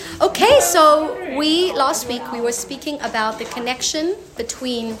Okay, so last week we were speaking about the connection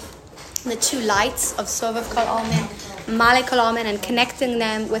between the two lights of Sovav Kol Almin, Mamale Kol Almin, and connecting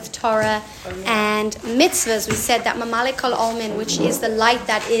them with Torah and mitzvahs. We said that Mamale Kol Almin, which is the light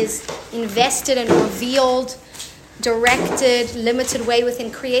that is invested and revealed, directed, limited way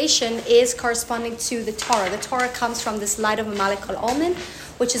within creation, is corresponding to the Torah. The Torah comes from this light of Mamale Kol Almin,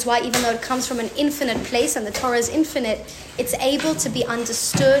 which is why even though it comes from an infinite place and the Torah is infinite, it's able to be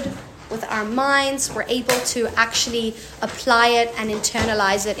understood with our minds. We're able to actually apply it and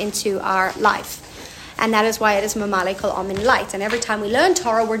internalize it into our life. And that is why it is Mamale Kol Almin light. And every time we learn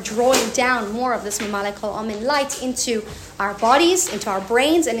Torah, we're drawing down more of this Mamale Kol Almin light into our bodies, into our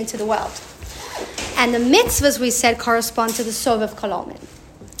brains, and into the world. And the mitzvahs, we said, correspond to the Sovav Kol Almin.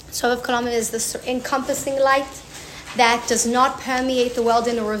 Sovav Kol Almin is this encompassing light that does not permeate the world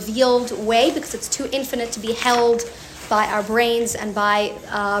in a revealed way because it's too infinite to be held by our brains and by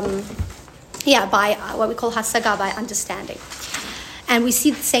what we call hasaga, by understanding. And we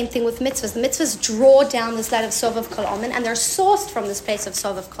see the same thing with mitzvahs. The mitzvahs draw down this light of Sovav Kol Almin, and they're sourced from this place of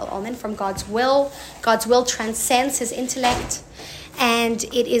Sovav Kol Almin, from God's will. God's will transcends his intellect, and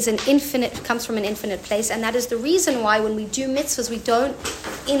it is comes from an infinite place. And that is the reason why when we do mitzvahs, we don't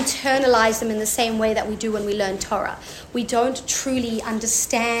internalize them in the same way that we do when we learn Torah. We don't truly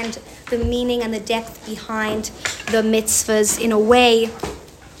understand the meaning and the depth behind the mitzvahs in a way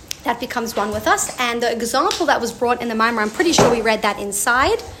that becomes one with us. And the example that was brought in the Maimar, I'm pretty sure we read that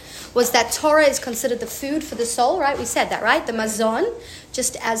inside, was that Torah is considered the food for the soul, right? We said that, right? The mazon,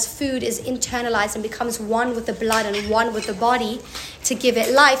 just as food is internalized and becomes one with the blood and one with the body to give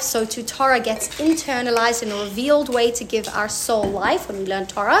it life, so too Torah gets internalized in a revealed way to give our soul life when we learn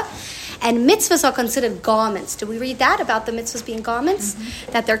Torah. And mitzvahs are considered garments. Did we read that about the mitzvahs being garments?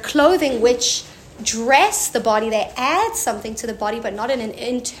 Mm-hmm. That they're clothing which dress the body, they add something to the body, but not in an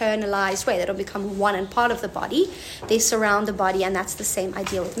internalized way. They don't become one and part of the body. They surround the body, and that's the same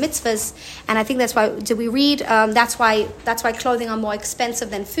idea with mitzvahs. And I think that's why, did we read, that's why clothing are more expensive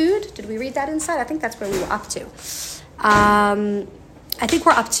than food? Did we read that inside? I think that's where we were up to.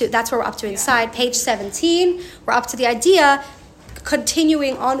 That's where we're up to inside. Page 17, we're up to the idea,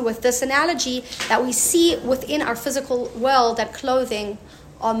 continuing on with this analogy, that we see within our physical world that clothing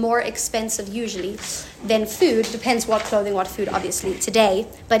are more expensive usually than food. Depends what clothing, what food, obviously, today.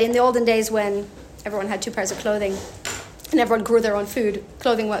 But in the olden days when everyone had 2 pairs of clothing and everyone grew their own food,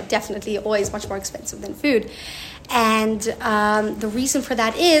 clothing was definitely always much more expensive than food. And the reason for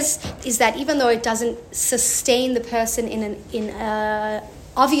that is that even though it doesn't sustain the person in an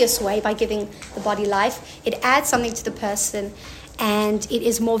obvious way by giving the body life, it adds something to the person and it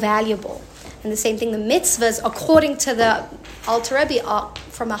is more valuable. And the same thing, the mitzvahs, according to the Alter Rebbe, are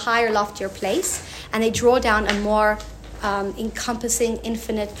from a higher, loftier place, and they draw down a more encompassing,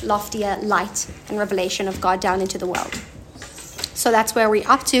 infinite, loftier light and revelation of God down into the world. So that's where we're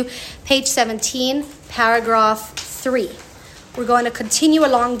up to. Page 17, paragraph 3. We're going to continue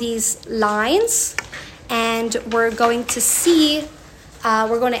along these lines, and we're going to see,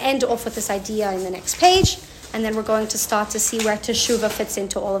 we're going to end off with this idea in the next page. And then we're going to start to see where Teshuva fits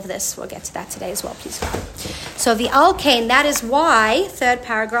into all of this. We'll get to that today as well, please God. So the Alkain, that is why, third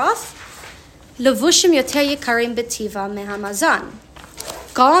paragraph, Levushim yoter yikarim betiva mehamazan.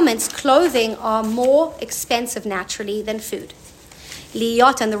 Garments, clothing, are more expensive naturally than food.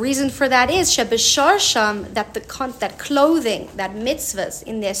 Liyot, and the reason for that is shebesharsham, that clothing, that mitzvahs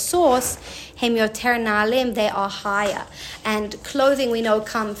in their source, hem yoter naalim, they are higher. And clothing we know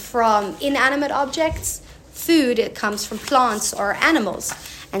come from inanimate objects. Food, it comes from plants or animals.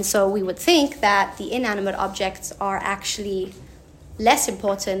 And so we would think that the inanimate objects are actually less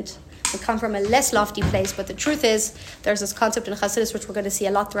important and come from a less lofty place. But the truth is, there's this concept in Chassidus, which we're going to see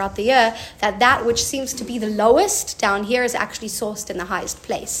a lot throughout the year, that which seems to be the lowest down here is actually sourced in the highest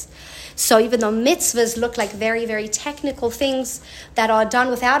place. So even though mitzvahs look like very, very technical things that are done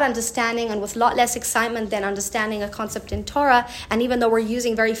without understanding and with a lot less excitement than understanding a concept in Torah, and even though we're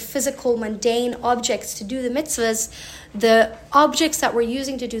using very physical, mundane objects to do the mitzvahs, the objects that we're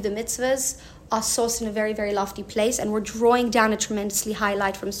using to do the mitzvahs are sourced in a very, very lofty place, and we're drawing down a tremendously high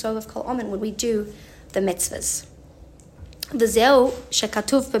light from Sovav Kol Almin when we do the mitzvahs. V'zeu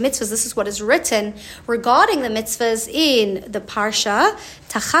shekatuv b'mitzvahs, this is what is written regarding the mitzvahs in the parsha.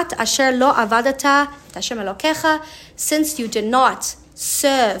 Tachat asher lo avadata et Hashem Elokecha, since you did not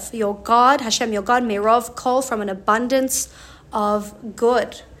serve your God, Hashem your God, merov kol, from an abundance of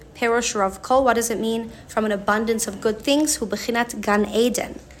good. Perosh rav kol, what does it mean? From an abundance of good things. Hu bechinat gan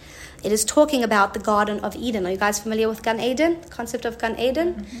eden. It is talking about the Garden of Eden. Are you guys familiar with Gan Eden? The concept of Gan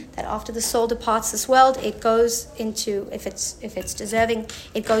Eden? Mm-hmm. That after the soul departs this world, it goes into, if it's deserving,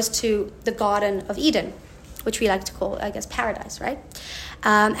 it goes to the Garden of Eden, which we like to call, I guess, paradise, right?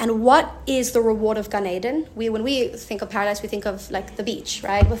 And what is the reward of Gan Eden? When we think of paradise, we think of like the beach,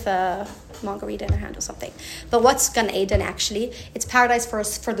 right? With a margarita in her hand or something. But what's Gan Eden actually? It's paradise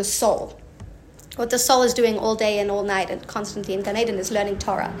for the soul. What the soul is doing all day and all night and constantly in Gan Eden is learning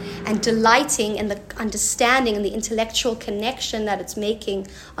Torah and delighting in the understanding and the intellectual connection that it's making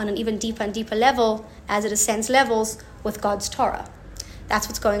on an even deeper and deeper level as it ascends levels with God's Torah. That's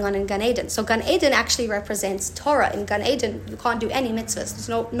what's going on in Gan Eden. So Gan Eden actually represents Torah. In Gan Eden, you can't do any mitzvahs. There's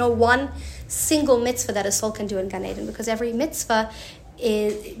no one single mitzvah that a soul can do in Gan Eden, because every mitzvah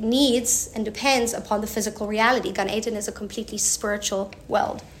needs and depends upon the physical reality. Gan Eden is a completely spiritual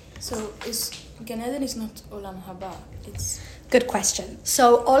world. So Gan Eden is not Olam Haba. It's good question.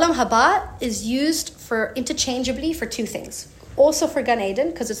 So Olam Haba is used interchangeably for two things. Also for Gan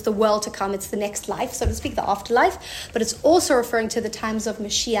Eden, because it's the world to come, it's the next life, so to speak, the afterlife. But it's also referring to the times of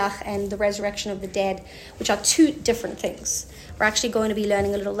Mashiach and the resurrection of the dead, which are two different things. We're actually going to be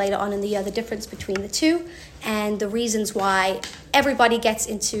learning a little later on in the year the difference between the two and the reasons why everybody gets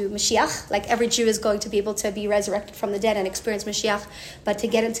into Mashiach. Like every Jew is going to be able to be resurrected from the dead and experience Mashiach. But to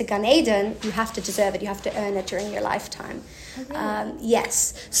get into Gan Eden, you have to deserve it. You have to earn it during your lifetime. Okay.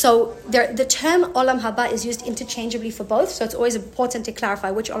 Yes. So the term Olam Haba is used interchangeably for both. So it's always important to clarify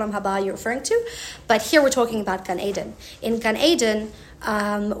which Olam Haba you're referring to. But here we're talking about Gan Eden. In Gan Eden,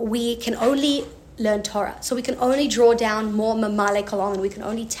 we can only learn Torah. So we can only draw down more Mamale Kolam, and we can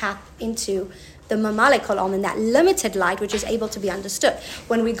only tap into the Mamale Kolam and that limited light which is able to be understood.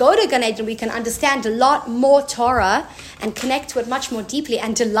 When we go to Gan Eden, we can understand a lot more Torah and connect to it much more deeply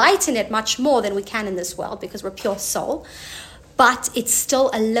and delight in it much more than we can in this world, because we're pure soul. But it's still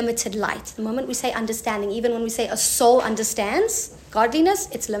a limited light. The moment we say understanding, even when we say a soul understands godliness,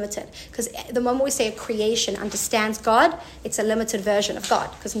 it's limited. Because the moment we say a creation understands God, it's a limited version of God.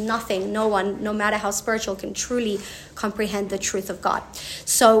 Because nothing, no one, no matter how spiritual, can truly comprehend the truth of God.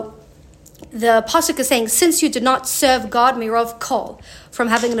 So the pasuk is saying, since you did not serve God mirov kol, from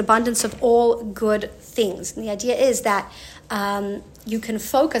having an abundance of all good things. And the idea is that you can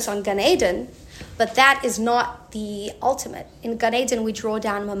focus on Gan Eden, but that is not the ultimate. In Gan Eden, we draw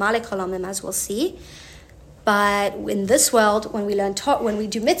down Mamale Kolamim, as we'll see. But in this world, when we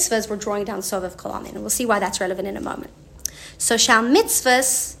do mitzvahs, we're drawing down Sovev Kolamim. And we'll see why that's relevant in a moment. So, Shal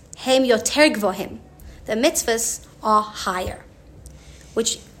mitzvahs hem yoter gvohim. The mitzvahs are higher.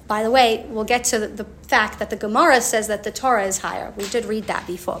 Which, by the way, we'll get to the fact that the Gemara says that the Torah is higher. We did read that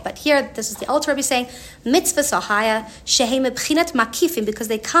before. But here, this is the Alter Rebbe saying, mitzvahs are higher, shehem b'chinas makifim, because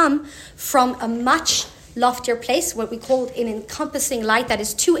they come from a much loftier place, what we call an encompassing light that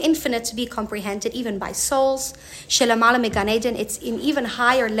is too infinite to be comprehended even by souls. Shelamala me Gan Eden, it's in even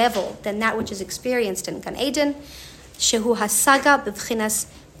higher level than that which is experienced in Gan Eden. Shehu hasaga b'chinas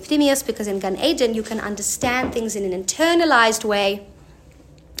pnimius, because in Gan Eden you can understand things in an internalized way.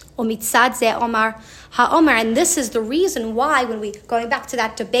 Umitzad ze omar ha'omar, and this is the reason why, when we going back to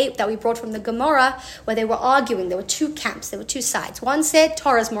that debate that we brought from the Gemara, where they were arguing, there were two camps, there were two sides. One said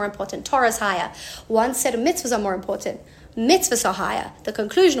Torah is more important, Torah is higher. One said mitzvahs are more important, mitzvahs are higher. The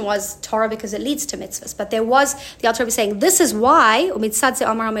conclusion was Torah because it leads to mitzvahs. But there was the Alter Rebbe saying, this is why umitzad ze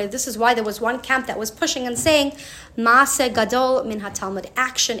omar ha'omar, this is why there was one camp that was pushing and saying Maaseh gadol min haTalmud,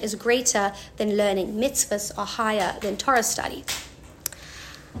 action is greater than learning. Mitzvahs are higher than Torah study.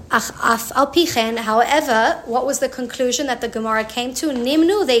 However, what was the conclusion that the Gemara came to?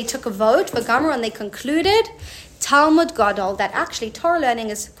 Nimnu, they took a vote for Gemara and they concluded Talmud Gadol, that actually Torah learning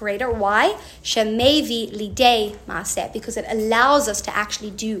is greater. Why? Shemevi lidei maaseh, because it allows us to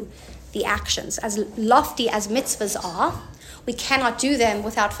actually do the actions. As lofty as mitzvahs are, we cannot do them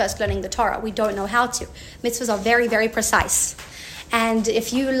without first learning the Torah. We don't know how to. Mitzvahs are very, very precise. And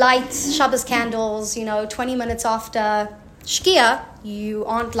if you light Shabbos candles, 20 minutes after Shkia, you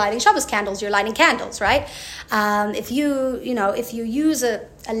aren't lighting Shabbos candles, you're lighting candles, right? If you use a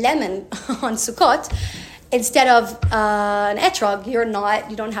lemon on Sukkot instead of an etrog,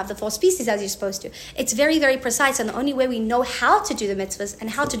 you don't have the 4 species as you're supposed to. It's very, very precise, and the only way we know how to do the mitzvahs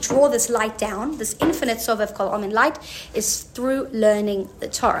and how to draw this light down, this infinite Sovev Kol Omen light, is through learning the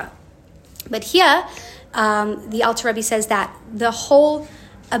Torah. But here, the Alter Rebbe says that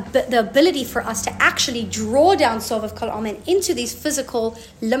the ability for us to actually draw down Sovev Kol Omen into these physical,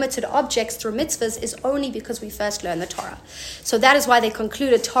 limited objects through mitzvahs is only because we first learn the Torah. So that is why they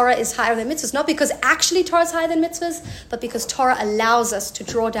concluded Torah is higher than mitzvahs, not because actually Torah is higher than mitzvahs, but because Torah allows us to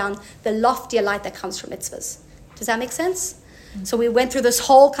draw down the loftier light that comes from mitzvahs. Does that make sense? So we went through this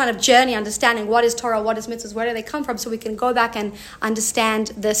whole kind of journey understanding what is Torah, what is mitzvahs, where do they come from, so we can go back and understand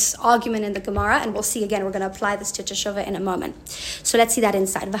this argument in the Gemara, and we'll see again, we're going to apply this to Teshuva in a moment. So let's see that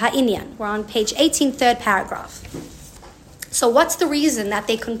inside. V'ha'inyan, we're on page 18, third paragraph. So what's the reason that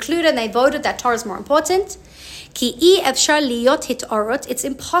they concluded and they voted that Torah is more important? Ki efshar liyot hitorot, it's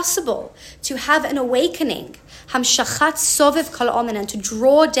impossible to have an awakening. Hamshachat sovev kol omen, and to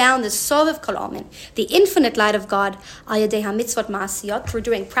draw down the sovev kol omen, the infinite light of God, al yedei hamitzvot ma'asiyot, through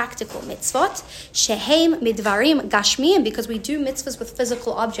doing practical mitzvot, shehem midvarim gashmiyim, because we do mitzvahs with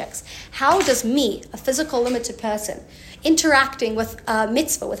physical objects. How does me, a physical limited person, interacting with a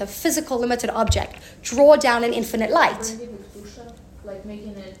mitzvah, with a physical limited object, draw down an infinite light? Like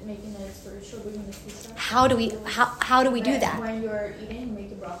making it spiritual, bringing it spiritual. How do we do that? When you're eating,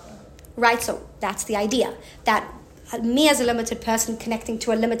 make a bracha. Right, so that's the idea. That me as a limited person connecting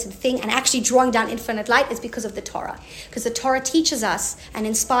to a limited thing and actually drawing down infinite light is because of the Torah. Because the Torah teaches us and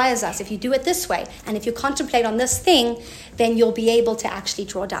inspires us. If you do it this way, and if you contemplate on this thing, then you'll be able to actually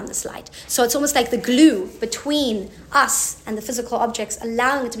draw down this light. So it's almost like the glue between us and the physical objects,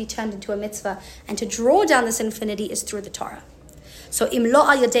 allowing it to be turned into a mitzvah. And to draw down this infinity is through the Torah. So im lo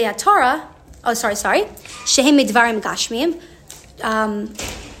al yodei Torah, shehem midvarim gashmiyim,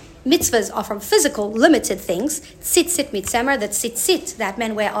 mitzvahs are from physical, limited things. Tzitzit mitzemer, that tzitzit that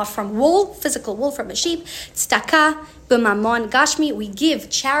men wear are from wool, physical wool from a sheep. Tzedakah b'mamon gashmi, we give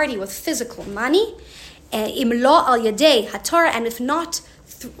charity with physical money. Im lo al yodei haTorah, and if not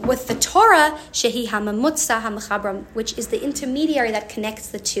with the Torah, shehi hamamutza hamchabram, which is the intermediary that connects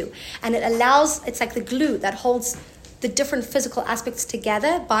the two. And it allows, it's like the glue that holds the different physical aspects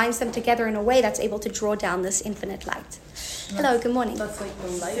together, binds them together in a way that's able to draw down this infinite light. Hello, good morning. That's like the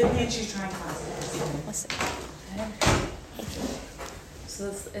light. She's trying to What's it? So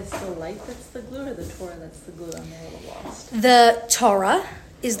it's the light that's the glue, or the Torah that's the glue? I'm a little lost. The Torah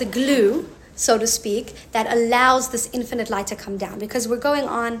is the glue, so to speak, that allows this infinite light to come down. Because we're going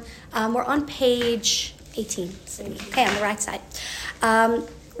on, we're on page 18. Okay, on the right side.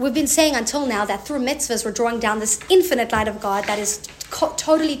 We've been saying until now that through mitzvahs we're drawing down this infinite light of God that is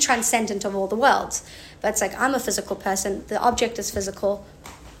totally transcendent of all the worlds. But it's like, I'm a physical person, the object is physical.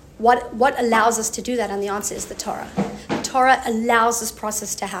 What allows us to do that? And the answer is the Torah. The Torah allows this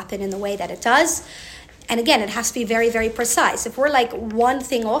process to happen in the way that it does. And again, it has to be very, very precise. If we're like one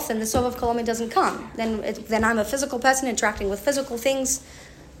thing off, then the Sovav Kol Omen doesn't come. Then I'm a physical person interacting with physical things,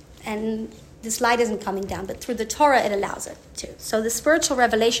 and this light isn't coming down, but through the Torah it allows it to. So the spiritual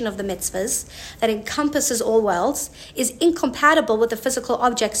revelation of the mitzvahs that encompasses all worlds is incompatible with the physical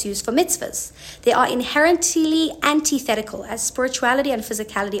objects used for mitzvahs. They are inherently antithetical, as spirituality and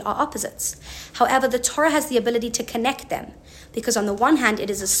physicality are opposites. However, the Torah has the ability to connect them, because on the one hand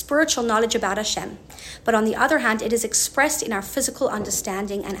it is a spiritual knowledge about Hashem, but on the other hand it is expressed in our physical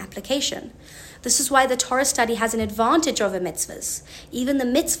understanding and application. This is why the Torah study has an advantage over mitzvahs. Even the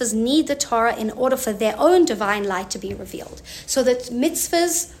mitzvahs need the Torah in order for their own divine light to be revealed. So that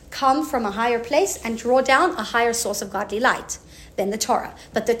mitzvahs come from a higher place and draw down a higher source of godly light than the Torah.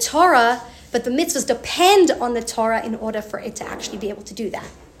 But the mitzvahs depend on the Torah in order for it to actually be able to do that.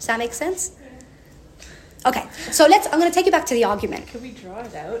 Does that make sense? Okay, so I'm going to take you back to the argument. Can we draw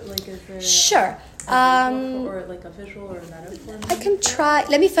it out? Like, is there sure. or like a visual or a metaphor? I can try.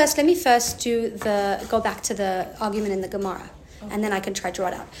 Let me first go back to the argument in the Gemara, and then I can try draw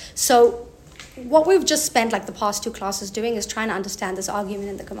it out. So, what we've just spent like the past two classes doing is trying to understand this argument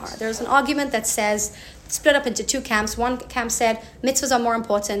in the Gemara. There's an argument that says, split up into two camps. One camp said mitzvahs are more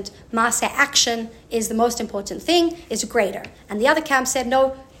important, maaseh action is the most important thing, is greater, and the other camp said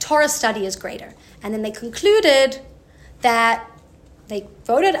no, Torah study is greater. And then they concluded that they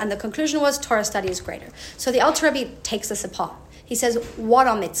voted, and the conclusion was Torah study is greater. So the Alter Rebbe takes this apart. He says, what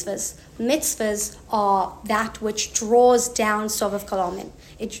are mitzvahs? Mitzvahs are that which draws down Sovav Kol Omen.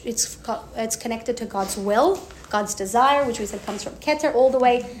 It's connected to God's will, God's desire, which we said comes from Keter, all the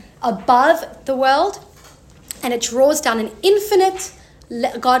way above the world. And it draws down an infinite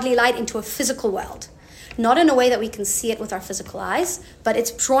godly light into a physical world. Not in a way that we can see it with our physical eyes, but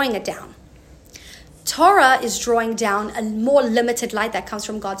it's drawing it down. Torah is drawing down a more limited light that comes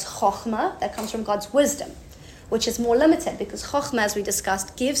from God's chokhmah, that comes from God's wisdom, which is more limited because chokhmah, as we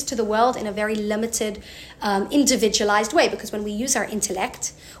discussed, gives to the world in a very limited, individualized way. Because when we use our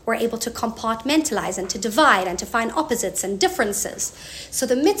intellect, we're able to compartmentalize and to divide and to find opposites and differences. So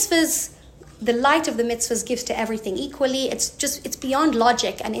the mitzvahs, the light of the mitzvahs gives to everything equally. It's beyond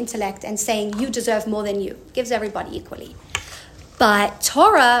logic and intellect and saying you deserve more than you. It gives everybody equally. But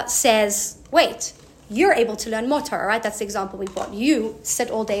Torah says, wait, you're able to learn more Torah, right? That's the example we brought. You sit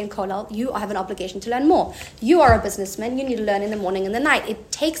all day in kollel, you have an obligation to learn more. You are a businessman, you need to learn in the morning and the night.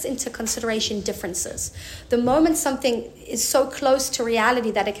 It takes into consideration differences. The moment something is so close to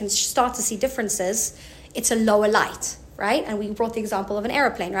reality that it can start to see differences, it's a lower light, right? And we brought the example of an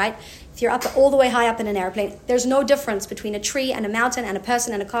airplane, right? If you're up all the way high up in an airplane, there's no difference between a tree and a mountain and a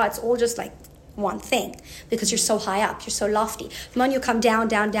person and a car. It's all just like one thing because you're so high up, you're so lofty. The moment you come down,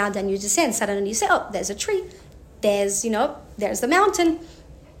 then you descend. Suddenly you say, oh, there's a tree. There's the mountain.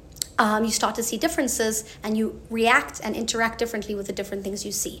 You start to see differences and you react and interact differently with the different things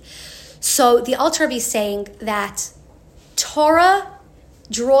you see. So the Alter Rebbe is saying that Torah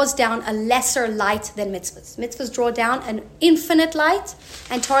draws down a lesser light than mitzvahs. Mitzvahs draw down an infinite light,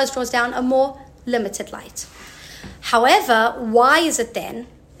 and Torah draws down a more limited light. However, why is it then,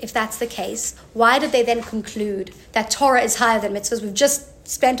 if that's the case, why did they then conclude that Torah is higher than mitzvahs? We've just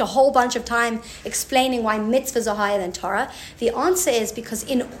spent a whole bunch of time explaining why mitzvahs are higher than Torah. The answer is because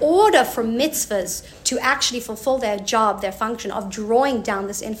in order for mitzvahs to actually fulfill their job, their function of drawing down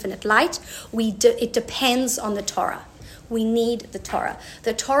this infinite light, it depends on the Torah. We need the Torah.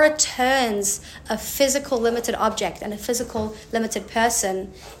 The Torah turns a physical limited object and a physical limited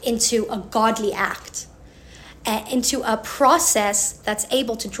person into a godly act, into a process that's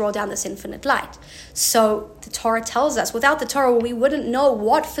able to draw down this infinite light. So the Torah tells us, without the Torah, we wouldn't know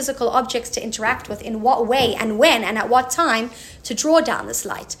what physical objects to interact with, in what way and when and at what time to draw down this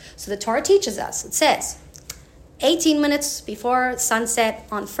light. So the Torah teaches us, it says, 18 minutes before sunset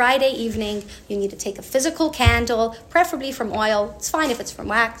on Friday evening, you need to take a physical candle, preferably from oil. It's fine if it's from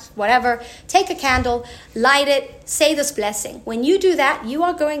wax, whatever. Take a candle, light it, say this blessing. When you do that, you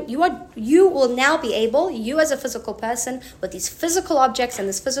will now be able, you as a physical person, with these physical objects and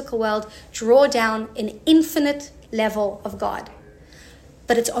this physical world, draw down an infinite level of God.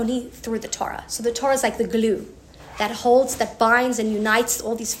 But it's only through the Torah. So the Torah is like the glue that holds, that binds and unites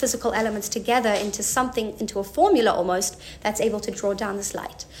all these physical elements together into something, into a formula almost, that's able to draw down this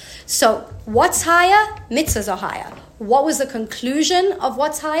light. So what's higher? Mitzvahs are higher. What was the conclusion of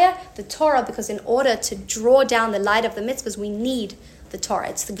what's higher? The Torah, because in order to draw down the light of the mitzvahs, we need the Torah.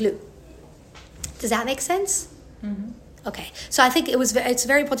 It's the glue. Does that make sense? Mm-hmm. Okay, so I think it's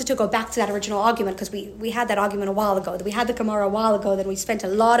very important to go back to that original argument, because we had that argument a while ago. We had the Gemara a while ago, that we spent a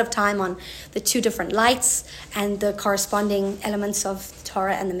lot of time on the two different lights and the corresponding elements of the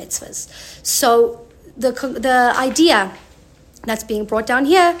Torah and the mitzvahs. So the idea that's being brought down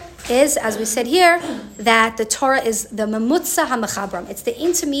here is, as we said here, that the Torah is the mamutza hamachabram. It's the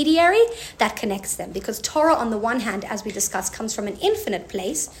intermediary that connects them. Because Torah, on the one hand, as we discussed, comes from an infinite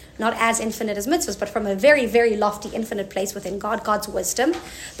place, not as infinite as mitzvahs, but from a very, very lofty, infinite place within God, God's wisdom.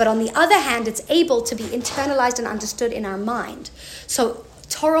 But on the other hand, it's able to be internalized and understood in our mind. So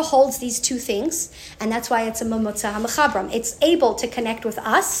Torah holds these two things, and that's why it's a mamutza hamachabram. It's able to connect with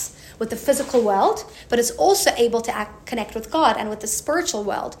us, with the physical world, but it's also able to connect with God and with the spiritual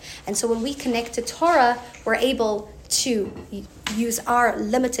world. And so when we connect to Torah, we're able to use our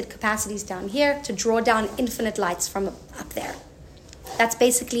limited capacities down here to draw down infinite lights from up there. That's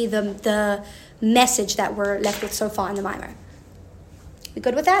basically the message that we're left with so far in the Maimer. We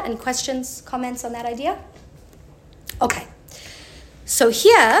good with that? Any questions, comments on that idea? Okay. So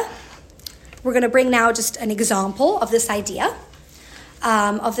here, we're going to bring now just an example of this idea.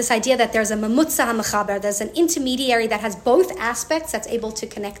 That there's a mamutza hamachaber, there's an intermediary that has both aspects that's able to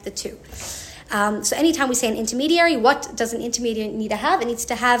connect the two. So anytime we say an intermediary, what does an intermediary need to have? It needs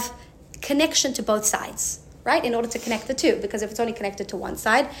to have connection to both sides, right? In order to connect the two, because if it's only connected to one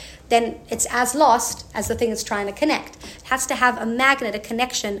side, then it's as lost as the thing it's trying to connect. It has to have a magnet, a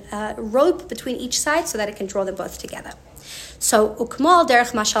connection, a rope between each side so that it can draw them both together. So ukmal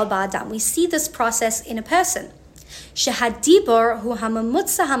derech mashal ba'adam, we see this process in a person. Shehadibor hu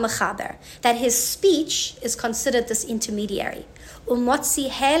hamamutza hamachaber, that his speech is considered this intermediary. Umotzi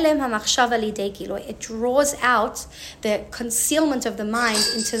helem hamachshava lidei giloi, it draws out the concealment of the mind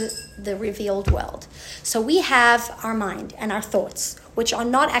into the revealed world. So we have our mind and our thoughts, which are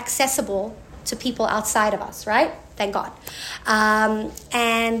not accessible to people outside of us, right? Thank God.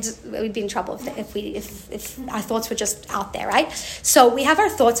 And we'd be in trouble if our thoughts were just out there, right? So we have our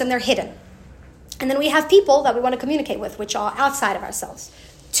thoughts and they're hidden. And then we have people that we want to communicate with, which are outside of ourselves.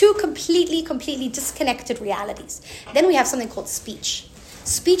 Two completely disconnected realities. Then we have something called speech.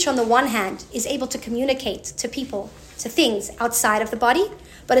 Speech, on the one hand, is able to communicate to people, to things outside of the body,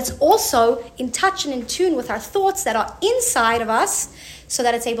 but it's also in touch and in tune with our thoughts that are inside of us, so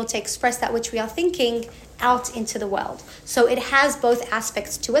that it's able to express that which we are thinking out into the world. So it has both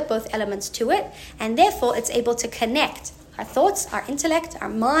aspects to it, both elements to it, and therefore it's able to connect our thoughts, our intellect, our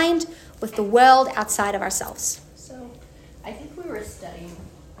mind, with the world outside of ourselves. So, I think we were studying,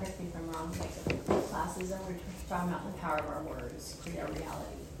 correct me if I'm wrong, like classes, and we were talking about the power of our words create our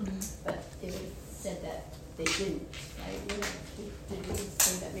reality. But it said that they didn't, right? Did we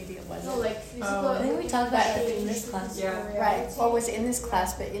say that maybe it wasn't? No, like physical. I think we talked about that in this class. Yeah. Right, or was it in this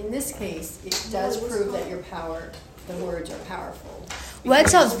class, but in this case, it does prove that the words are powerful.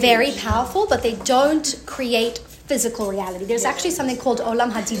 Words are very powerful, but they don't create physical reality. There's actually something called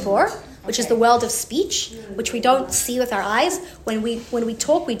Olam HaDibor, which is the world of speech, which we don't see with our eyes. When we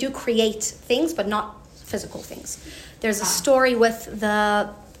talk, we do create things, but not physical things. There's a story with the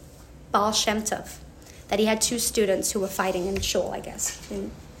Baal Shemtov, that he had two students who were fighting in shul, I guess,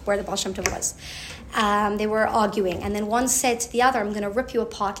 where the Baal Shemtov was. They were arguing, and then one said to the other, I'm going to rip you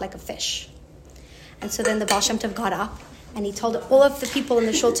apart like a fish. And so then the Baal Shemtov got up, and he told all of the people in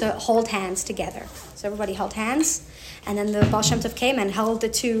the shul to hold hands together. So everybody held hands, and then the Baal Shemtov came and held the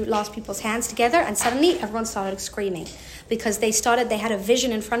two last people's hands together, and suddenly everyone started screaming, because they had a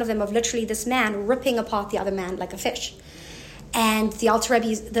vision in front of them of literally this man ripping apart the other man like a fish. And the Baal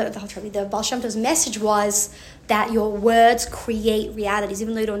Shemtov's message was that your words create realities,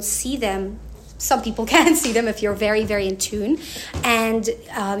 even though you don't see them. Some people can see them if you're very, very in tune, and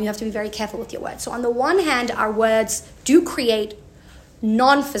you have to be very careful with your words. So on the one hand, our words do create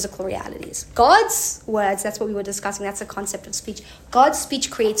non-physical realities. God's words, that's what we were discussing, that's the concept of speech. God's speech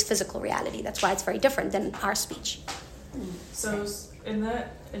creates physical reality. That's why it's very different than our speech. So in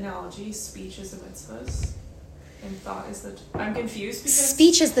that analogy, speech is the mitzvahs, and thought is I'm confused because...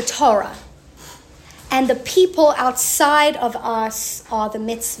 Speech is the Torah. And the people outside of us are the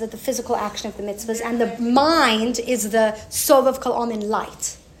mitzvah, the physical action of the mitzvahs, and the mind is the Sovav Kol Omen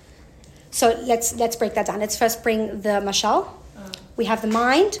light. So let's break that down. Let's first bring the mashal. We have the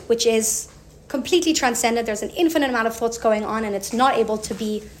mind, which is completely transcendent. There's an infinite amount of thoughts going on, and it's not able to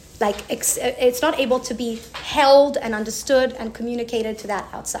be held and understood and communicated to that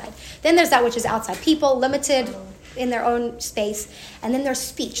outside. Then there's that which is outside. People, limited in their own space. And then there's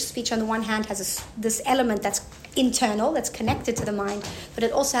speech. Speech on the one hand has this element that's internal, that's connected to the mind, but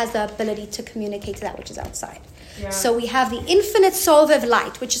it also has the ability to communicate to that which is outside. Yeah. So we have the infinite Sovev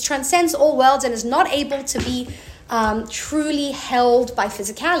light, which transcends all worlds and is not able to be truly held by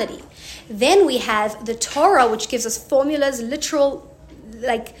physicality. Then we have the Torah, which gives us formulas, literal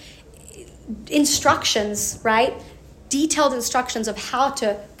instructions, right? Detailed instructions of how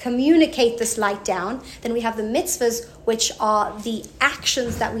to communicate this light down. Then we have the mitzvahs, which are the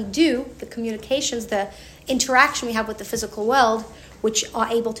actions that we do, the communications, the interaction we have with the physical world, which are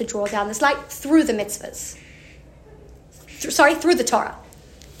able to draw down this light through the mitzvahs. Through the Torah.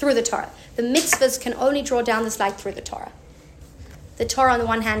 Through the Torah. The mitzvahs can only draw down this light through the Torah. The Torah on the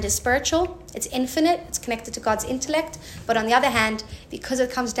one hand is spiritual, it's infinite, it's connected to God's intellect, but on the other hand, because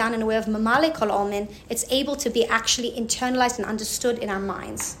it comes down in a way of mamale kol omen, it's able to be actually internalized and understood in our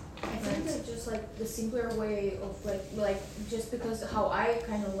minds. I think that just the simpler way of just because how I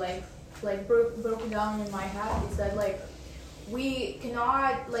kind of broke it down in my head is that we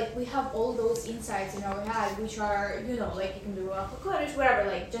cannot we have all those insights in our head which are you can do Ruach HaKodesh,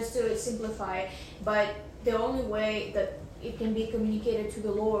 whatever, just to simplify, but the only way that it can be communicated to the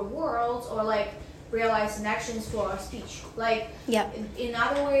lower worlds or realized in actions through our speech. In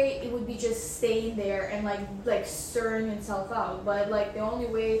other way, it would be just staying there and stirring itself out. But the only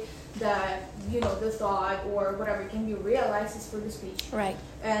way that the thought or whatever can be realized is through the speech. Right.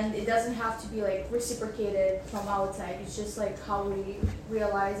 And it doesn't have to be reciprocated from outside. It's just how we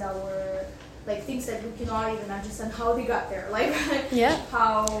realize our things that we cannot even understand how they got there.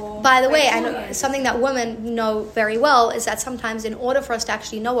 How... By the way, I know something that women know very well is that sometimes in order for us to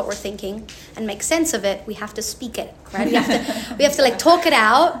actually know what we're thinking and make sense of it, we have to speak it, right? We have to talk it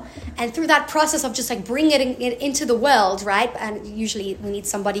out, and through that process of just bringing it into the world, right? And usually we need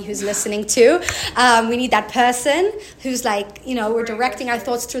somebody who's listening too. We need that person who's we're directing our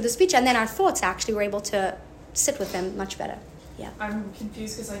thoughts through the speech, and then our thoughts actually we're able to sit with them much better. Yeah. I'm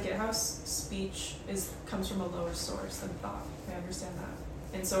confused because I get how speech comes from a lower source than thought. I understand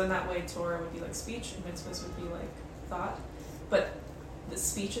that. And so in that way, Torah would be speech and mitzvahs would be thought. But the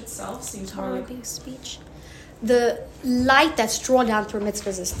speech itself seems Torah more would be speech. The light that's drawn down through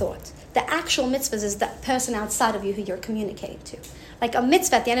mitzvahs is thought. The actual mitzvahs is the person outside of you who you're communicating to. A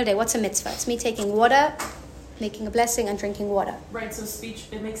mitzvah, at the end of the day, what's a mitzvah? It's me taking water, making a blessing, and drinking water. Right, so speech,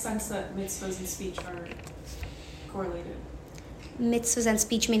 it makes sense that mitzvahs and speech are correlated. Mitzvahs and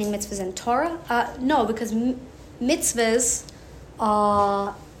speech, meaning mitzvahs and Torah? No, because mitzvahs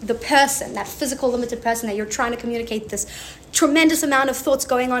are the person, that physical limited person that you're trying to communicate this tremendous amount of thoughts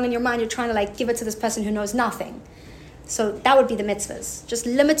going on in your mind. You're trying to give it to this person who knows nothing. So that would be the mitzvahs, just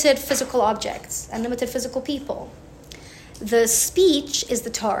limited physical objects and limited physical people. The speech is the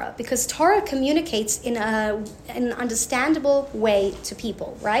Torah, because Torah communicates in an understandable way to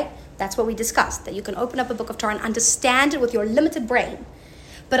people, right? That's what we discussed, that you can open up a book of Torah and understand it with your limited brain.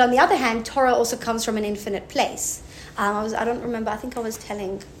 But on the other hand, Torah also comes from an infinite place. I don't remember, I think I was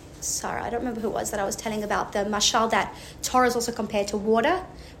telling Sarah, I don't remember who it was that I was telling about the mashal that Torah is also compared to water,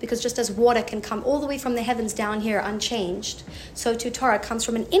 because just as water can come all the way from the heavens down here unchanged, so too Torah comes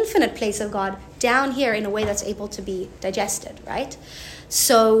from an infinite place of God down here in a way that's able to be digested, right?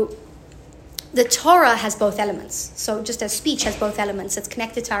 So the Torah has both elements. So just as speech has both elements, it's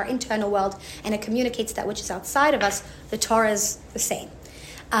connected to our internal world and it communicates that which is outside of us, the Torah is the same.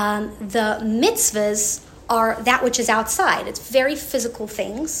 The mitzvahs are that which is outside. It's very physical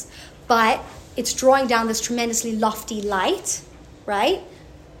things, but it's drawing down this tremendously lofty light, right?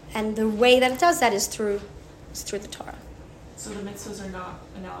 And the way that it does that is through the Torah. So the mitzvahs are not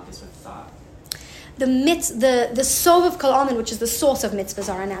analogous with thought. The Sov of Kol Almin, which is the source of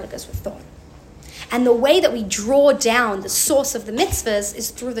mitzvahs, are analogous with thought. And the way that we draw down the source of the mitzvahs is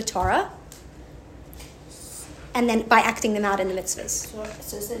through the Torah, and then by acting them out in the mitzvahs.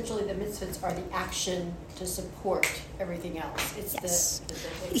 So essentially the mitzvahs are the action to support everything else. It's yes.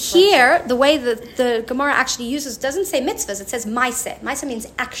 the Here, the way that the Gemara actually uses, doesn't say mitzvahs, it says maaseh. Maaseh means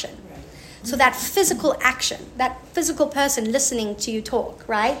action. Right. So that physical action, that physical person listening to you talk,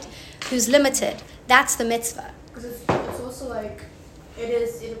 right? Who's limited, that's the mitzvah. Because it's also like,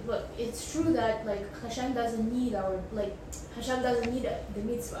 it's true that like Hashem doesn't need the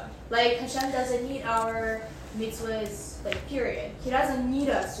mitzvah. Like Hashem doesn't need our mitzvahs, like period. He doesn't need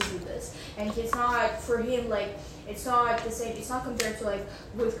us to do this, and it's not for him like it's not the same. It's not compared to like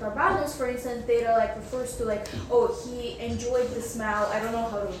with karbanos, for instance. Theta like refers to like, oh, he enjoyed the smell. I don't know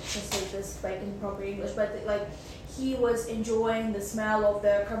how to translate this like in proper English, but like he was enjoying the smell of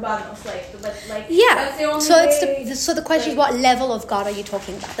the karbanos, yeah. That's the only so way, the question is, what level of God are you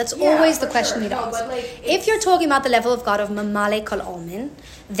talking about? That's always the question you'd ask. If you're talking about the level of God of mamale kol almin,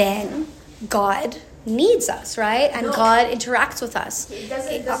 then God needs us, right? And God interacts with us. It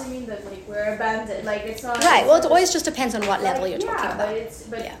doesn't mean that like we're abandoned. Like it's not right. Well, it always just depends on what level you're talking about.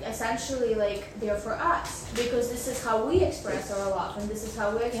 But essentially like they're for us, because this is how we express our love and this is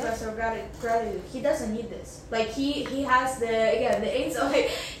how we express our gratitude. He doesn't need this. Like he has the angel. Like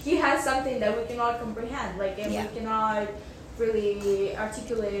he has something that we cannot comprehend. Like and we cannot really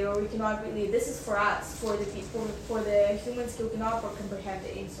articulate it, or we cannot really. This is for us, for the people, for the humans who cannot comprehend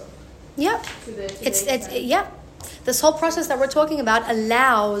the angel. Yeah, This whole process that we're talking about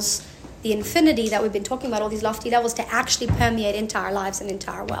allows the infinity that we've been talking about, all these lofty levels, to actually permeate into our lives and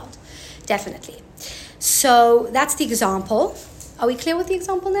into our world. Definitely. So that's the example. Are we clear with the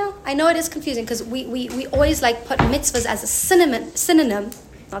example now? I know it is confusing because we always like put mitzvahs as a synonym,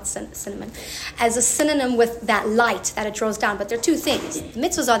 as a synonym with that light that it draws down. But there are two things. The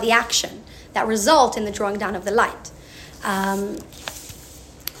mitzvahs are the action that result in the drawing down of the light.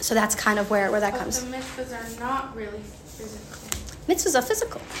 So that's kind of where that comes. But the mitzvahs are not really physical. Mitzvahs are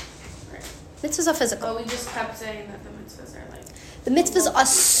physical. Right. Mitzvahs are physical. But we just kept saying that the mitzvahs are like... The mitzvahs are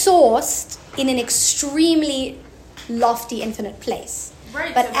sourced in an extremely lofty, infinite place.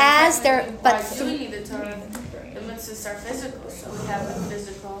 Right. But so as they're... Why do we need the Torah? The mitzvahs are physical, so we have a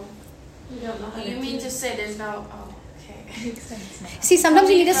physical... You mean to say there's no... Oh, okay. Makes sense now. See, sometimes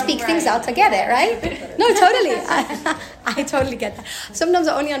you need to speak things out to get it, right? No, totally. I totally get that. Sometimes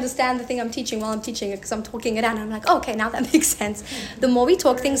I only understand the thing I'm teaching while I'm teaching it because I'm talking it out and I'm like, okay, now that makes sense. The more we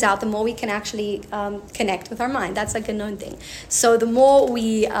talk things out, the more we can actually connect with our mind. That's like a known thing. So the more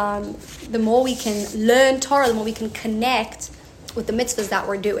we can learn Torah, the more we can connect with the mitzvahs that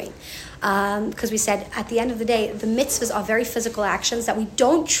we're doing. Because we said at the end of the day, the mitzvahs are very physical actions that we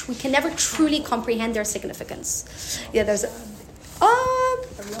can never truly comprehend their significance. Yeah, there's Are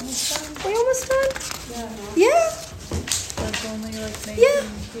we almost done? we almost done? Yeah. Yeah. That's only like 19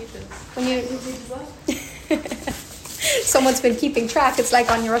 pages. When you someone's been keeping track. It's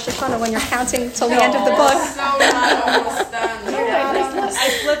like on your Rosh Hashanah when you're counting till the end of the book. So not almost done. I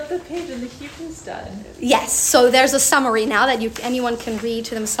flipped the page and the Hebrew's done. Yes, so there's a summary now that anyone can read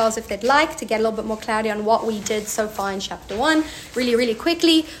to themselves if they'd like to get a little bit more clarity on what we did so far in chapter 1. Really, really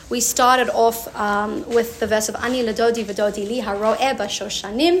quickly, we started off with the verse of Ani ledodi v'dodi li haro'eh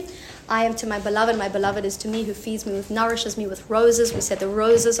b'shoshanim. I am to my beloved is to me, who feeds me nourishes me with roses. We said the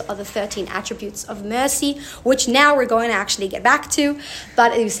roses are the 13 attributes of mercy, which now we're going to actually get back to.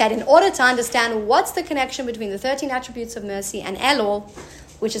 But we said in order to understand what's the connection between the 13 attributes of mercy and Elul,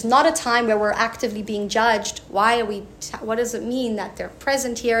 which is not a time where we're actively being judged. What does it mean that they're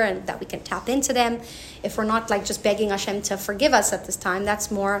present here and that we can tap into them? If we're not like just begging Hashem to forgive us at this time,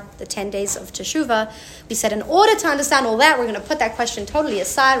 that's more the 10 days of Teshuvah. We said in order to understand all that, we're going to put that question totally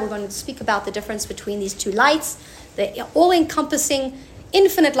aside. We're going to speak about the difference between these two lights, the all-encompassing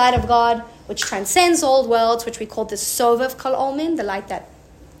infinite light of God, which transcends all worlds, which we call the Sovev Kol Omen, the light that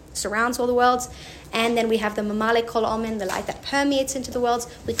surrounds all the worlds. And then we have the Mamale Kol Omen, the light that permeates into the worlds.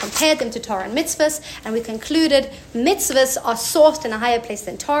 We compared them to Torah and mitzvahs, and we concluded mitzvahs are sourced in a higher place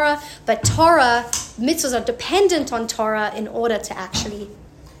than Torah, but mitzvahs are dependent on Torah in order to actually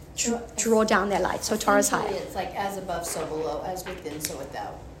draw down their light. So Torah is higher. It's like as above, so below, as within, so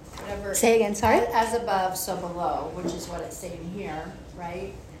without. Whatever. Say again, sorry? As above, so below, which is what it's saying here,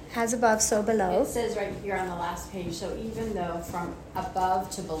 right? As above, so below. It says right here on the last page, so even though from above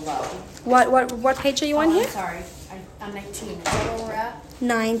to below. What page are you on here? I'm sorry, on 19. Is that where we're at?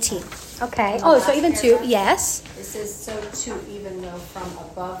 19. Okay. Oh, so even two, yes. It says so too, even though from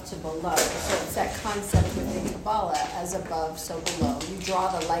above to below. So it's that concept within Kabbalah, as above, so below. You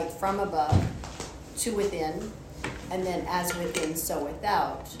draw the light from above to within, and then as within, so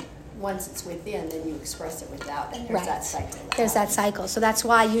without. Once it's within, then you express it without, and there's that cycle. There's that cycle. So that's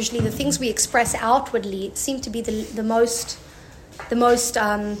why usually the things we express outwardly seem to be the most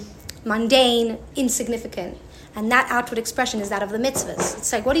mundane, insignificant. And that outward expression is that of the mitzvahs.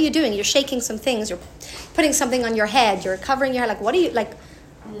 It's like, what are you doing? You're shaking some things. You're putting something on your head. You're covering your head. Like, what are you, like,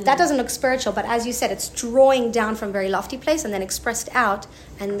 that doesn't look spiritual. But as you said, it's drawing down from a very lofty place and then expressed out.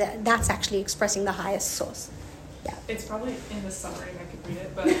 And that's actually expressing the highest source. Yeah. It's probably in the summary. I could read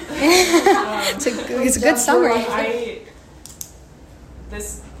it, but it's a good summary.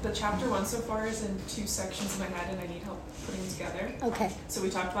 The chapter 1 so far is in 2 sections in my head, and I need help putting them together. Okay. So we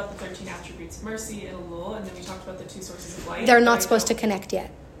talked about the 13 attributes of mercy and Elul, and then we talked about the 2 sources of light. They're not supposed to connect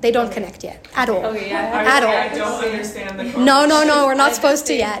yet. They don't connect yet at all. Okay, yeah. At all. I don't understand the No, we're not supposed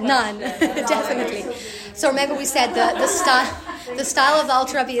to yet. None. Definitely. So remember we said the style of the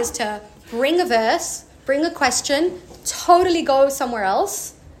Alter Rebbe is to bring a verse, bring a question, totally go somewhere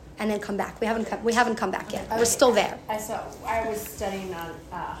else, and then come back. We haven't come back yet. We're still there. I was studying on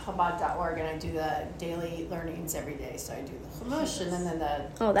Chabad.org, and I do the daily learnings every day. So I do the Chumash, and then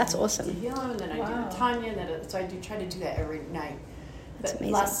that's awesome. Tehillim, and then I do the Tanya, so I do try to do that every night. That's but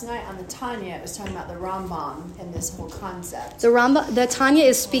amazing. Last night on the Tanya, it was talking about the Rambam and this whole concept. The Tanya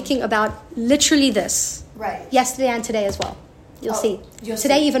is speaking about literally this. Right. Yesterday and today as well. You'll see. Today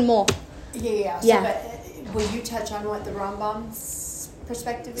see. Even more. Yeah. Yeah. But will you touch on what the Rambam's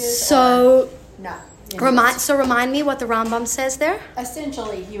perspective is? So, no. Remind me what the Rambam says there.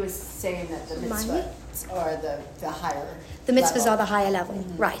 Essentially, he was saying that the mitzvahs are the higher. The mitzvahs level. are the higher level,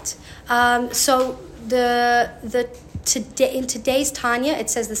 Mm-hmm. right? So in today's Tanya, it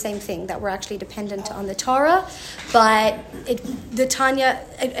says the same thing, that we're actually dependent on the Torah, but the Tanya,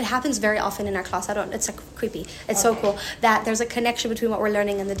 it happens very often in our class. It's like creepy. It's so cool that there's a connection between what we're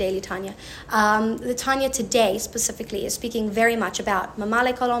learning in the daily Tanya. The Tanya today specifically is speaking very much about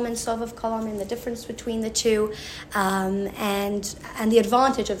Mamale Kol Omen, Sovev Kol Omen, the difference between the two, and the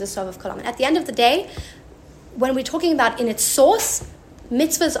advantage of the Sovev Kol Omen. At the end of the day, when we're talking about in its source,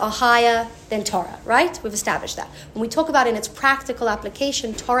 mitzvahs are higher than Torah, right? We've established that. When we talk about in its practical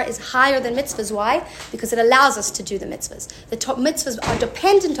application, Torah is higher than mitzvahs. Why? Because it allows us to do the mitzvahs. The mitzvahs are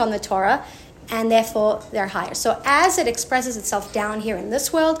dependent on the Torah, and therefore they're higher. So as it expresses itself down here in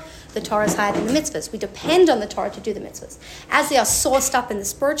this world, the Torah is higher than the mitzvahs. We depend on the Torah to do the mitzvahs. As they are sourced up in the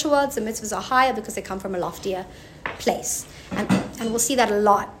spiritual worlds, the mitzvahs are higher because they come from a loftier place. And we'll see that a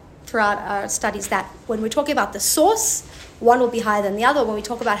lot throughout our studies, that when we're talking about the source, one will be higher than the other. When we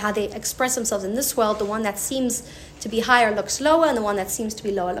talk about how they express themselves in this world, the one that seems to be higher looks lower, and the one that seems to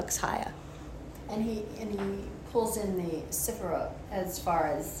be lower looks higher. And he pulls in the Sifra as far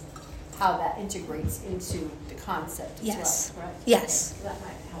as how that integrates into the concept as well, correct? Yes. Okay, that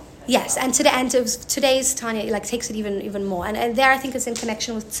might help. Yes, and today's Tanya takes it even more, and there I think it's in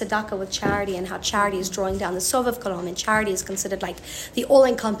connection with tzedakah, with charity, and how charity is drawing down the Sovev Kol Omen. Charity is considered like the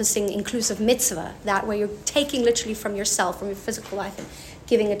all-encompassing, inclusive mitzvah, that where you're taking literally from yourself, from your physical life, and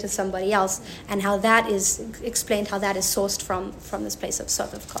giving it to somebody else, and how that is explained, how that is sourced from this place of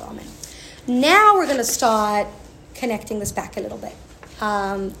Sovev Kol Omen. Now we're going to start connecting this back a little bit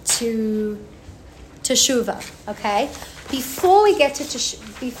to Teshuva, okay? Before we get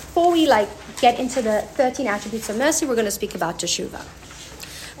get into the 13 attributes of mercy, we're going to speak about Teshuva.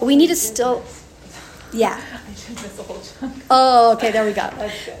 We need to still, yeah. I did miss a whole chunk. Oh, okay, there we go.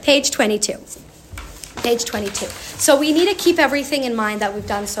 That's good. Page 22. Page 22. So we need to keep everything in mind that we've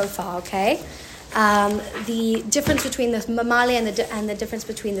done so far, okay? the difference between the mamale and the difference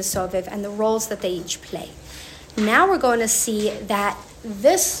between the soviv and the roles that they each play. Now we're going to see that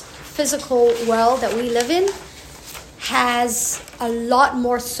this physical world that we live in has a lot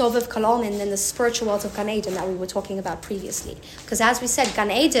more soviv kolomin than the spiritual world of Gan Eden that we were talking about previously. Because as we said,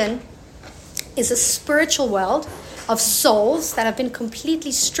 Gan Eden is a spiritual world of souls that have been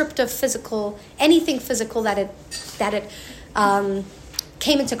completely stripped of anything physical that it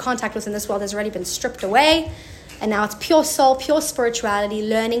came into contact with in this world has already been stripped away. And now it's pure soul, pure spirituality,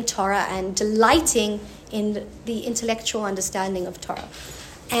 learning Torah and delighting in the intellectual understanding of Torah.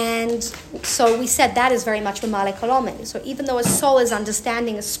 And so we said that is very much Mamale Kolomen. So even though a soul is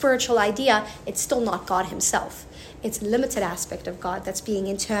understanding a spiritual idea, it's still not God himself. It's a limited aspect of God that's being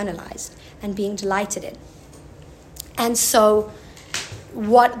internalized and being delighted in. And so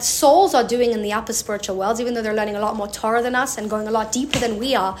what souls are doing in the upper spiritual worlds, even though they're learning a lot more Torah than us and going a lot deeper than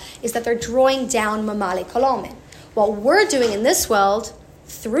we are, is that they're drawing down Mamale Kolomen. What we're doing in this world,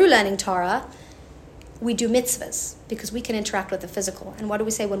 through learning Torah, we do mitzvahs because we can interact with the physical. And what do we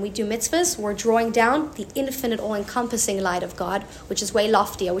say when we do mitzvahs? We're drawing down the infinite, all-encompassing light of God, which is way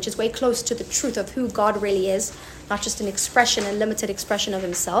loftier, which is way close to the truth of who God really is, not just an expression, a limited expression of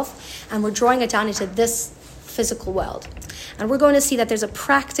himself. And we're drawing it down into this physical world. And we're going to see that there's a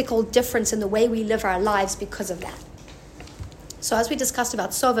practical difference in the way we live our lives because of that. So as we discussed about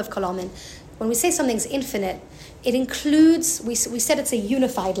Sovev Kolomen, when we say something's infinite, it includes, we said it's a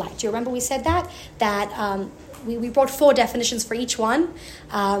unified light. Do you remember we said that? That we brought 4 definitions for each one.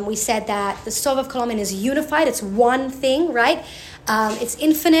 We said that the Sovev Kolomen is unified. It's one thing, right? It's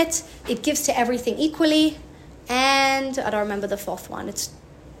infinite. It gives to everything equally. And I don't remember the 4th one.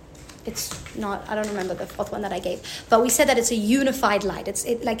 I don't remember the 4th one that I gave. But we said that it's a unified light.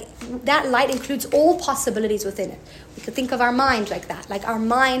 That light includes all possibilities within it. We could think of our mind like that. Like our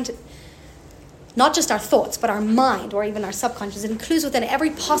mind, not just our thoughts, but our mind or even our subconscious. It includes within it every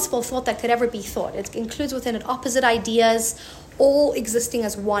possible thought that could ever be thought. It includes within it opposite ideas, all existing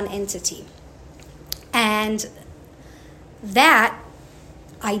as one entity. And that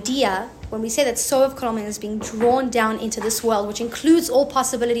idea, when we say that Sovev Kolomen is being drawn down into this world, which includes all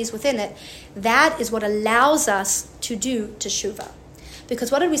possibilities within it, that is what allows us to do Teshuva. Because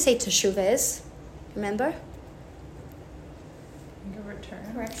what did we say Teshuva is? Remember?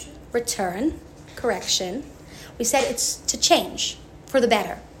 Return. Correction. We said it's to change for the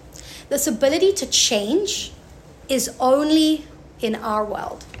better. This ability to change is only in our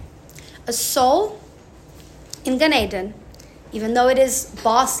world. A soul in Gan Eden, even though it is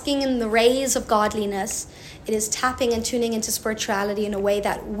basking in the rays of godliness, it is tapping and tuning into spirituality in a way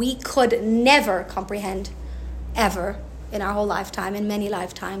that we could never comprehend ever in our whole lifetime, in many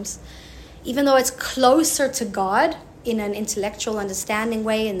lifetimes. Even though it's closer to God in an intellectual understanding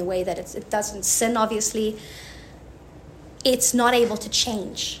way, in the way that it doesn't sin, obviously, it's not able to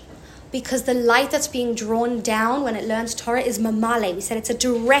change. Because the light that's being drawn down when it learns Torah is mamale. We said it's a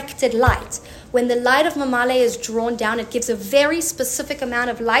directed light. When the light of mamale is drawn down, it gives a very specific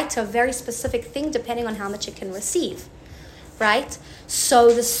amount of light to a very specific thing, depending on how much it can receive. Right?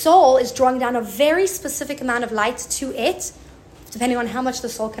 So the soul is drawing down a very specific amount of light to it, depending on how much the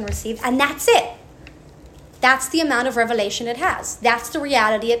soul can receive, and that's it. That's the amount of revelation it has. That's the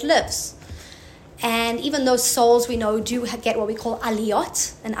reality it lives. And even those souls we know do get what we call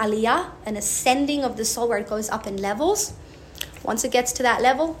aliyot, an aliyah, an ascending of the soul where it goes up in levels. Once it gets to that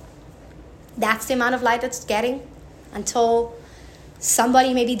level, that's the amount of light it's getting until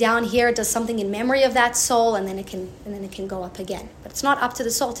somebody maybe down here does something in memory of that soul, and then it can go up again. But it's not up to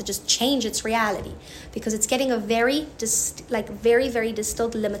the soul to just change its reality, because it's getting a very very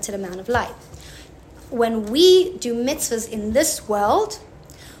distilled, limited amount of light. When we do mitzvahs in this world,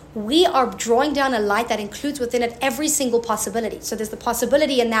 we are drawing down a light that includes within it every single possibility. So there's the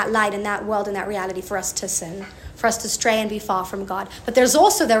possibility in that light, in that world, in that reality for us to sin, for us to stray and be far from God. But there's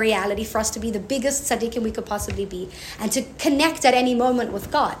also the reality for us to be the biggest tzaddikim we could possibly be and to connect at any moment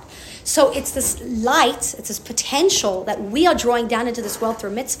with God. So it's this light, it's this potential that we are drawing down into this world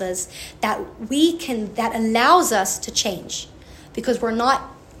through mitzvahs that allows us to change, because we're not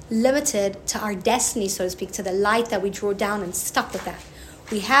limited to our destiny, so to speak, to the light that we draw down and stuck with that.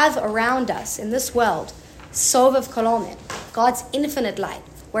 We have around us in this world Sovev Kolomen, God's infinite light,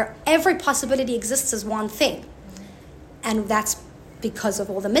 where every possibility exists as one thing. And that's because of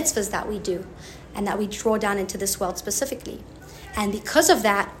all the mitzvahs that we do and that we draw down into this world specifically. And because of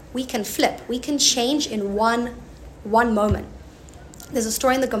that, we can flip. We can change in one moment. There's a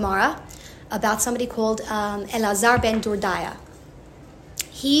story in the Gemara about somebody called Elazar ben Dordaya.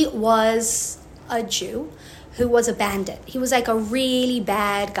 He was a Jew, who was a bandit. He was like a really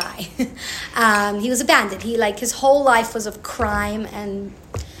bad guy. He was a bandit. His whole life was of crime and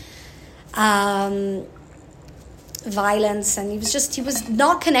violence, and he was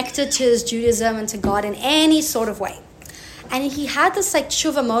not connected to his Judaism and to God in any sort of way. And he had this like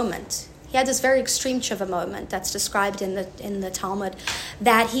tshuva moment. He had this very extreme tshuva moment that's described in the Talmud,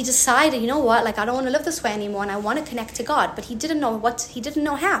 that he decided, you know what, like I don't want to live this way anymore, and I want to connect to God. But he didn't know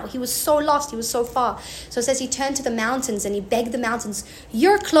how. He was so lost. He was so far. So it says he turned to the mountains and he begged the mountains,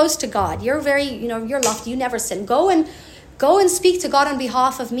 "You're close to God. You're very, you're lofty. You never sin. Go and speak to God on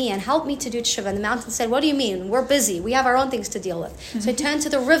behalf of me and help me to do tshuva." And the mountain said, "What do you mean? We're busy. We have our own things to deal with." Mm-hmm. So he turned to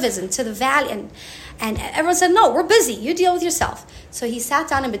the rivers and to the valley, and everyone said, "No, we're busy. You deal with yourself." So he sat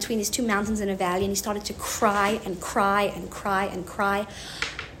down in between these two mountains in a valley, and he started to cry and cry and cry and cry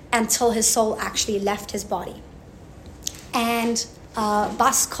until his soul actually left his body. And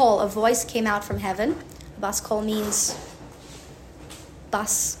bas kol, a voice came out from heaven. Bas kol means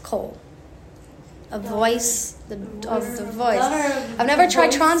bas kol, a voice of the voice. I've never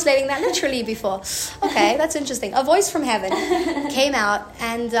tried translating that literally before. Okay, that's interesting. A voice from heaven came out,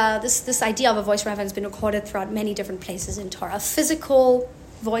 and this idea of a voice from heaven has been recorded throughout many different places in Torah. A physical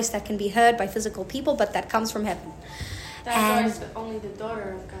voice that can be heard by physical people, but that comes from heaven. That voice, only the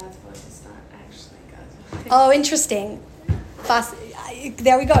daughter of God's voice is not actually God's voice. Oh, interesting.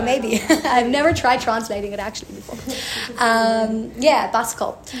 There we go, maybe. I've never tried translating it actually before. Bas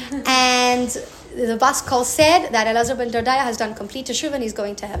kol. And the Bas kol said that Elazar ben Dordaya has done complete teshuva and he's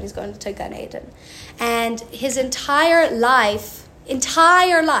going to heaven. He's going to Gan Eden. And his entire life,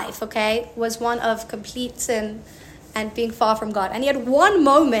 was one of complete sin and being far from God. And he had one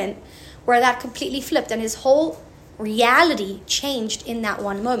moment where that completely flipped and his whole reality changed in that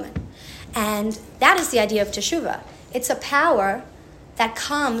one moment. And that is the idea of teshuva. It's a power that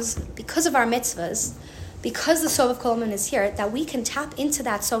comes because of our mitzvahs, because the Sovav Kol Omen is here, that we can tap into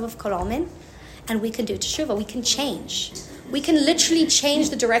that Sovav Kol Omen and we can do teshuva. We can change. We can literally change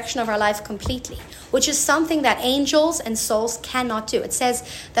the direction of our life completely, which is something that angels and souls cannot do. It says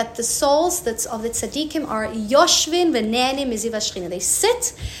that the souls of the tzaddikim are yoshvin v'nenim miziv hashchina. They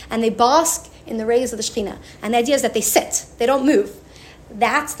sit and they bask in the rays of the Shekhinah. And the idea is that they sit. They don't move.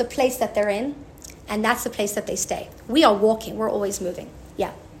 That's the place that they're in. And that's the place that they stay. We are walking. We're always moving.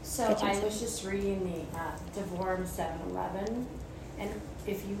 Yeah. So I was just reading the Devorim 7:11, and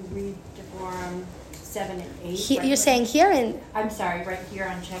if you read Devorim 7 and 8, you're saying here in. I'm sorry, right here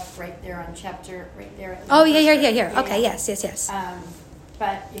on chapter, right there. Oh yeah. Okay, yes.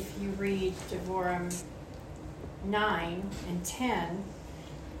 But if you read Devorim 9 and 10.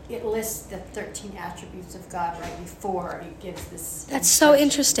 It lists the 13 attributes of God right before it gives this. That's so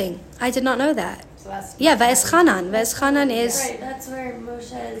interesting. I did not know that. So that's Ve'eschanan. Ve'eschanan is. Right, that's where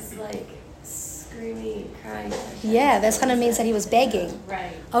Moshe is like screaming, crying. Yeah, Ve'eschanan means that he was begging.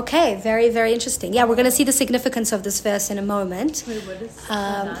 Right. Okay, very, very interesting. Yeah, we're going to see the significance of this verse in a moment. Wait, what does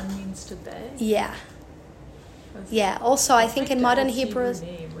Chanan means to beg? Yeah. Yeah, also I think in modern Hebrew.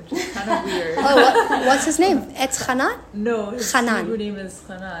 Name, which is kind of weird. Oh, what's his name? Chanan? No, his Chanan. Hebrew name is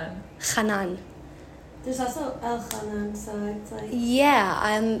Chanan. Chanan. There's also El Chanan, so it's like. Yeah,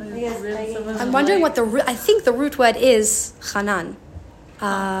 I'm wondering like, what the root. I think the root word is Chanan.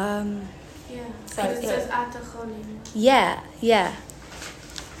 Yeah, so it says Atachonim. Yeah.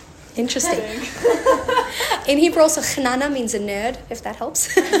 Interesting. In Hebrew, also Chanana means a nerd, if that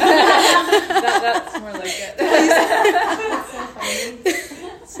helps. that's more like it.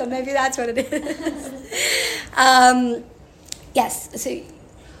 So maybe that's what it is. Yes. So.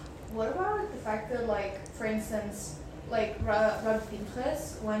 What about the fact that, like, for instance, like Rabbi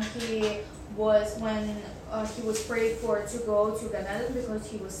Pinchas, when he was prayed for to go to Gan Eden because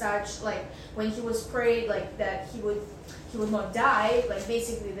he was such, like, when he was prayed like that he would not die, like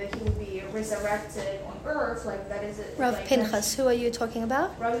basically that he would be resurrected on earth, like that is it. Rav like Pinchas, who are you talking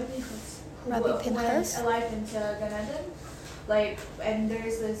about? Rabbi Pinchas, who Rabbi went Pinchas? alive into Gan Eden, like, and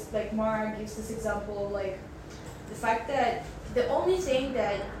there's this, like, Mara gives this example, like the fact that the only thing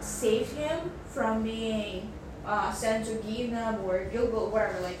that saved him from being sent to Gehenna or Gilgal,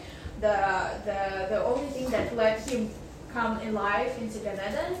 wherever, like the only thing that let him come alive into Gan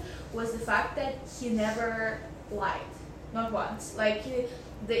Eden was the fact that he never lied, not once. Like he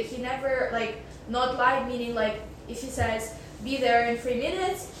never, like, not lied meaning like if he says be there in 3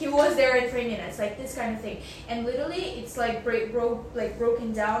 minutes, he was there in 3 minutes, like this kind of thing. And literally, it's like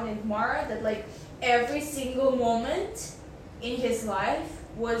broken down in Gemara that like every single moment in his life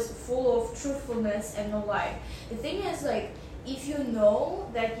was full of truthfulness and no lie. The thing is, like, if you know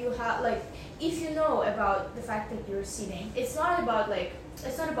that you have like, if you know about the fact that you're sinning, it's not about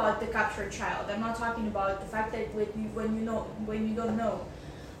the captured child. I'm not talking about the fact that when you don't know,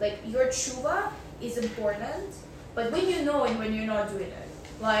 like your tshuva is important, but when you know and when you're not doing it,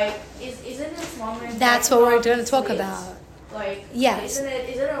 like isn't this moment? That's what we're going to talk about. Like, yes. Isn't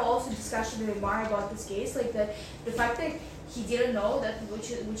it also discussion with Mar about this case? Like the fact that he didn't know that, which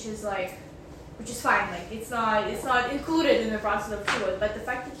is fine. Like it's not included in the process of tshuva, but the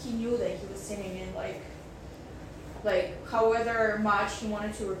fact that he knew that he was sinning and like however much he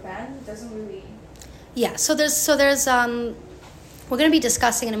wanted to repent doesn't really. Yeah. So there's we're going to be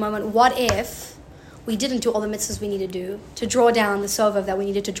discussing in a moment, what if we didn't do all the mitzvahs we need to do to draw down the sovav that we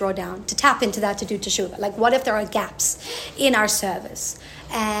needed to draw down, to tap into that, to do teshuva. Like, what if there are gaps in our service?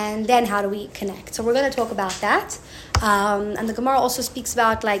 And then how do we connect? So we're going to talk about that. And the Gemara also speaks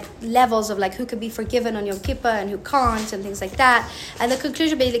about like levels of like who could be forgiven on Yom Kippur and who can't and things like that. And the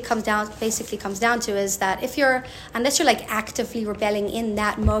conclusion basically comes down to is that unless you're like actively rebelling in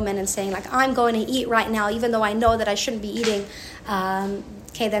that moment and saying like, I'm going to eat right now, even though I know that I shouldn't be eating,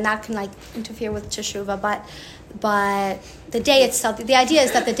 okay, then that can like interfere with teshuva. But the day itself, the idea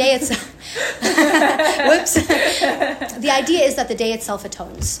is that the day itself, whoops, the idea is that the day itself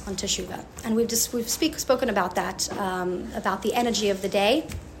atones on teshuva, and we've spoken about that, about the energy of the day,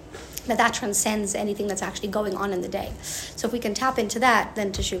 that transcends anything that's actually going on in the day. So if we can tap into that,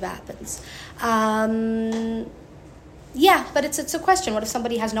 then teshuva happens. Yeah, but it's a question. What if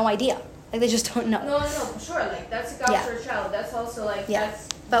somebody has no idea? Like they just don't know. No, for sure. Like that's a captured child. That's also like that's.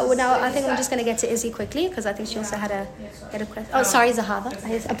 But now I think I'm just going to get to Izzy quickly because I think she also had a question. Oh, sorry, Zahava.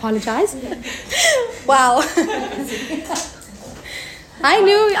 I apologize. Wow.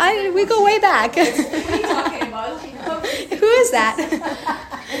 We go way back. What are you talking about? Who is that?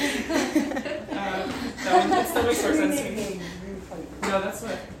 That's the resource I'm speaking. No,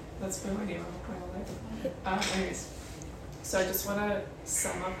 that's been my name my whole life. Anyways. So I just want to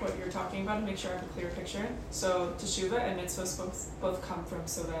sum up what you're talking about and make sure I have a clear picture. So teshuva and mitzvos both come from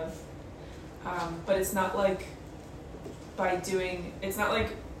sovev, but it's not like it's not like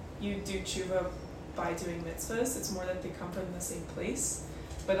you do teshuva by doing mitzvahs. It's more that they come from the same place.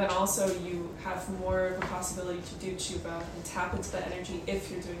 But then also you have more of a possibility to do teshuva and tap into the energy if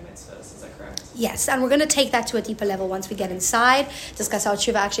you're doing mitzvahs. Is that correct? Yes, and we're going to take that to a deeper level once we get inside, discuss how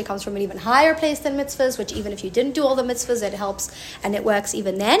teshuva actually comes from an even higher place than mitzvahs, which even if you didn't do all the mitzvahs, it helps and it works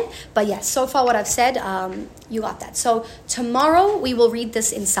even then. But yes, so far what I've said, you got that. So tomorrow we will read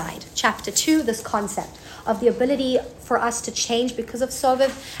this inside, chapter 2, this concept of the ability for us to change because of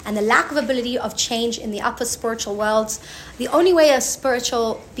sovev and the lack of ability of change in the upper spiritual worlds. The only way a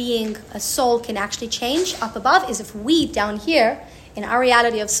spiritual being, a soul, can actually change up above is if we down here in our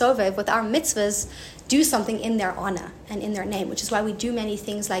reality of sovev with our mitzvahs do something in their honor and in their name, which is why we do many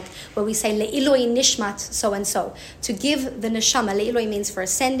things like where we say le'iloi nishmat so and so, to give the neshama. Le'iloi means for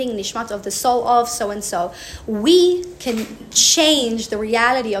ascending, nishmat of the soul of so and so. We can change the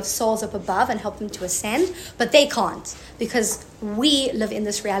reality of souls up above and help them to ascend, but they can't, because we live in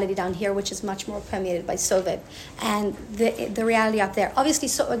this reality down here, which is much more permeated by sovev and the reality up there. Obviously,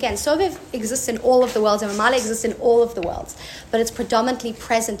 so again, sovev exists in all of the worlds, and mamala exists in all of the worlds, but it's predominantly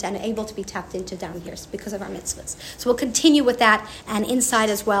present and able to be tapped into down here because of our mitzvahs. So we'll continue with that and inside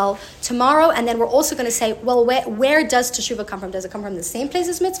as well tomorrow, and then we're also going to say, well, where does teshuva come from? Does it come from the same place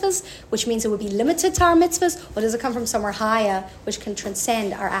as mitzvahs, which means it would be limited to our mitzvahs, or does it come from somewhere higher, which can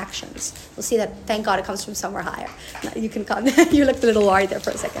transcend our actions? We'll see that, thank God, it comes from somewhere higher. You can come. You looked a little worried there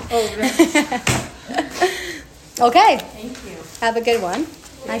for a second. Oh, Okay. Thank you. Have a good one.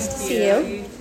 Nice to see you.